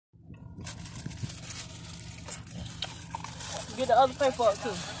Get the other paper up too.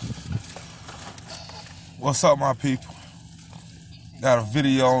 What's up, my people? Got a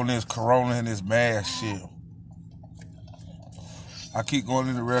video on this corona and this mask shit. I keep going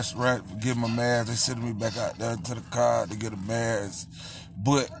to the restaurant, get my mask. They sending me back out there to the car to get a mask.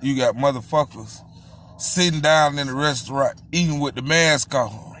 But you got motherfuckers sitting down in the restaurant eating with the mask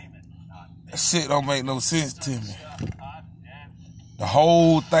on. That shit don't make no sense to me. The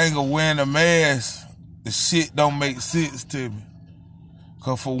whole thing of wearing a mask, the shit don't make sense to me.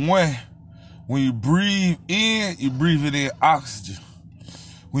 Cause for one, when you breathe in, you breathing in oxygen.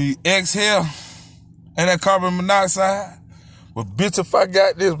 When you exhale, ain't that carbon monoxide? But bitch, if I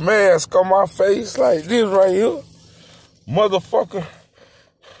got this mask on my face like this right here, motherfucker,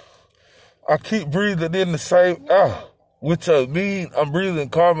 I keep breathing in the same air, which means I'm breathing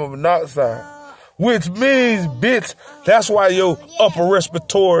carbon monoxide. Which means, bitch, that's why your upper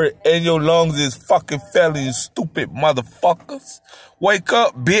respiratory and your lungs is fucking failing, you stupid motherfuckers. Wake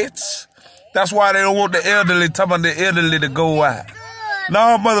up, bitch. That's why they don't want the elderly, talking about the elderly to go out.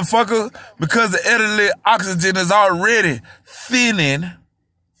 No, motherfucker, because the elderly oxygen is already thinning,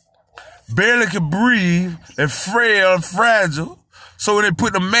 barely can breathe, they're frail and fragile. So when they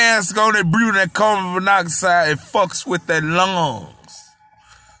put the mask on, they breathe that carbon monoxide, it fucks with their lungs.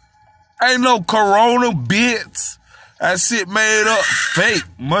 Ain't no corona, bitch. That shit made up fake,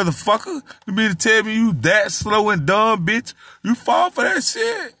 motherfucker. You mean to tell me you that slow and dumb, bitch? You fall for that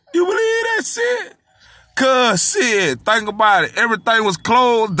shit? You believe that shit? Cause shit, think about it. Everything was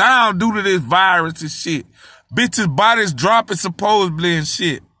closed down due to this virus and shit. Bitches' bodies dropping supposedly and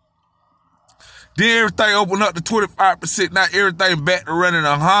shit. Then everything opened up to 25%. Now everything back to running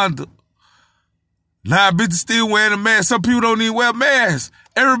a Honda. Now bitches still wearing a mask. Some people don't even wear masks.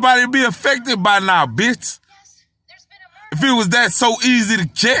 Everybody be affected by now, bitch. If it was that so easy to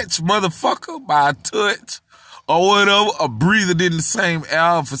catch, motherfucker, by a touch or whatever, or breathing in the same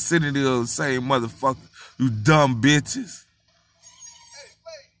air vicinity of the same motherfucker, you dumb bitches.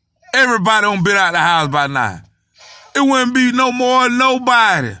 Everybody done been out the house by now. It wouldn't be no more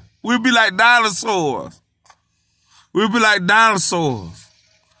nobody. We'd be like dinosaurs. We'd be like dinosaurs.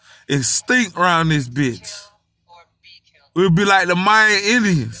 Extinct around this bitch. We'd be like the Mayan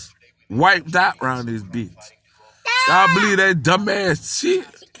Indians. Wiped out around this bitch. Y'all believe that dumbass shit?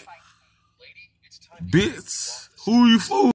 Bitch, who you fool?